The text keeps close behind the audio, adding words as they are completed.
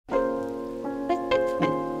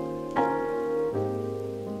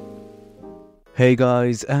Hey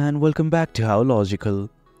guys, and welcome back to How Logical.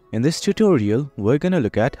 In this tutorial, we're gonna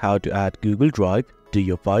look at how to add Google Drive to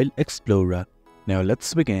your File Explorer. Now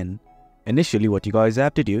let's begin. Initially, what you guys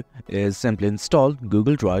have to do is simply install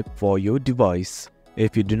Google Drive for your device.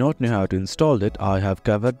 If you do not know how to install it, I have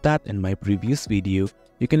covered that in my previous video.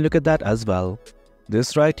 You can look at that as well.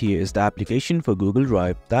 This right here is the application for Google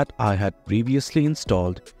Drive that I had previously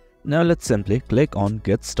installed. Now let's simply click on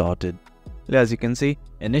Get Started. As you can see,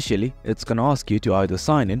 initially it's gonna ask you to either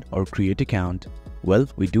sign in or create account. Well,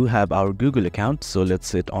 we do have our Google account, so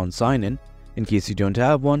let's hit on sign in. In case you don't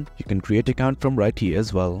have one, you can create account from right here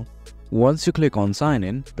as well. Once you click on sign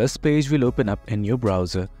in, this page will open up in your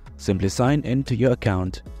browser. Simply sign in to your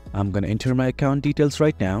account. I'm gonna enter my account details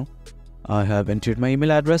right now. I have entered my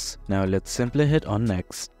email address. Now let's simply hit on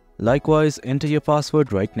next. Likewise, enter your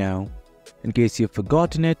password right now. In case you've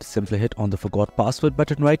forgotten it, simply hit on the forgot password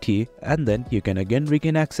button right here and then you can again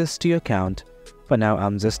regain access to your account. For now,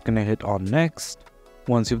 I'm just gonna hit on next.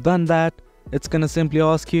 Once you've done that, it's gonna simply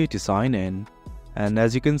ask you to sign in. And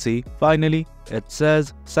as you can see, finally, it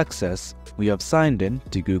says success. We have signed in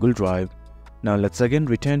to Google Drive. Now let's again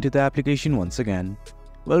return to the application once again.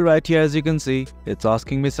 Well, right here as you can see, it's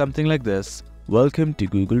asking me something like this. Welcome to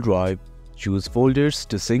Google Drive. Choose folders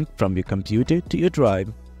to sync from your computer to your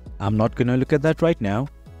drive. I'm not gonna look at that right now.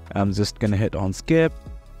 I'm just gonna hit on skip.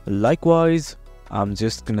 Likewise, I'm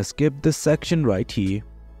just gonna skip this section right here.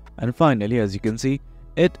 And finally, as you can see,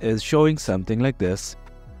 it is showing something like this.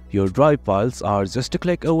 Your drive files are just a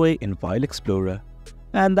click away in File Explorer.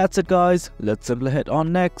 And that's it guys, let's simply hit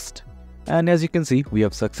on next. And as you can see, we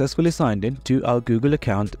have successfully signed in to our Google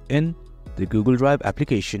account in the Google Drive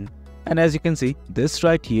application. And as you can see, this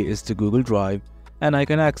right here is the Google Drive and I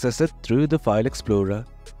can access it through the File Explorer.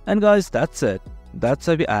 And guys, that's it. That's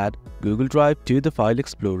how we add Google Drive to the File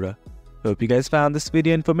Explorer. Hope you guys found this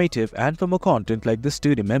video informative, and for more content like this,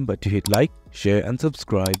 do remember to hit like, share and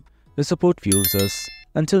subscribe. The support fuels us.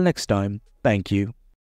 Until next time, thank you.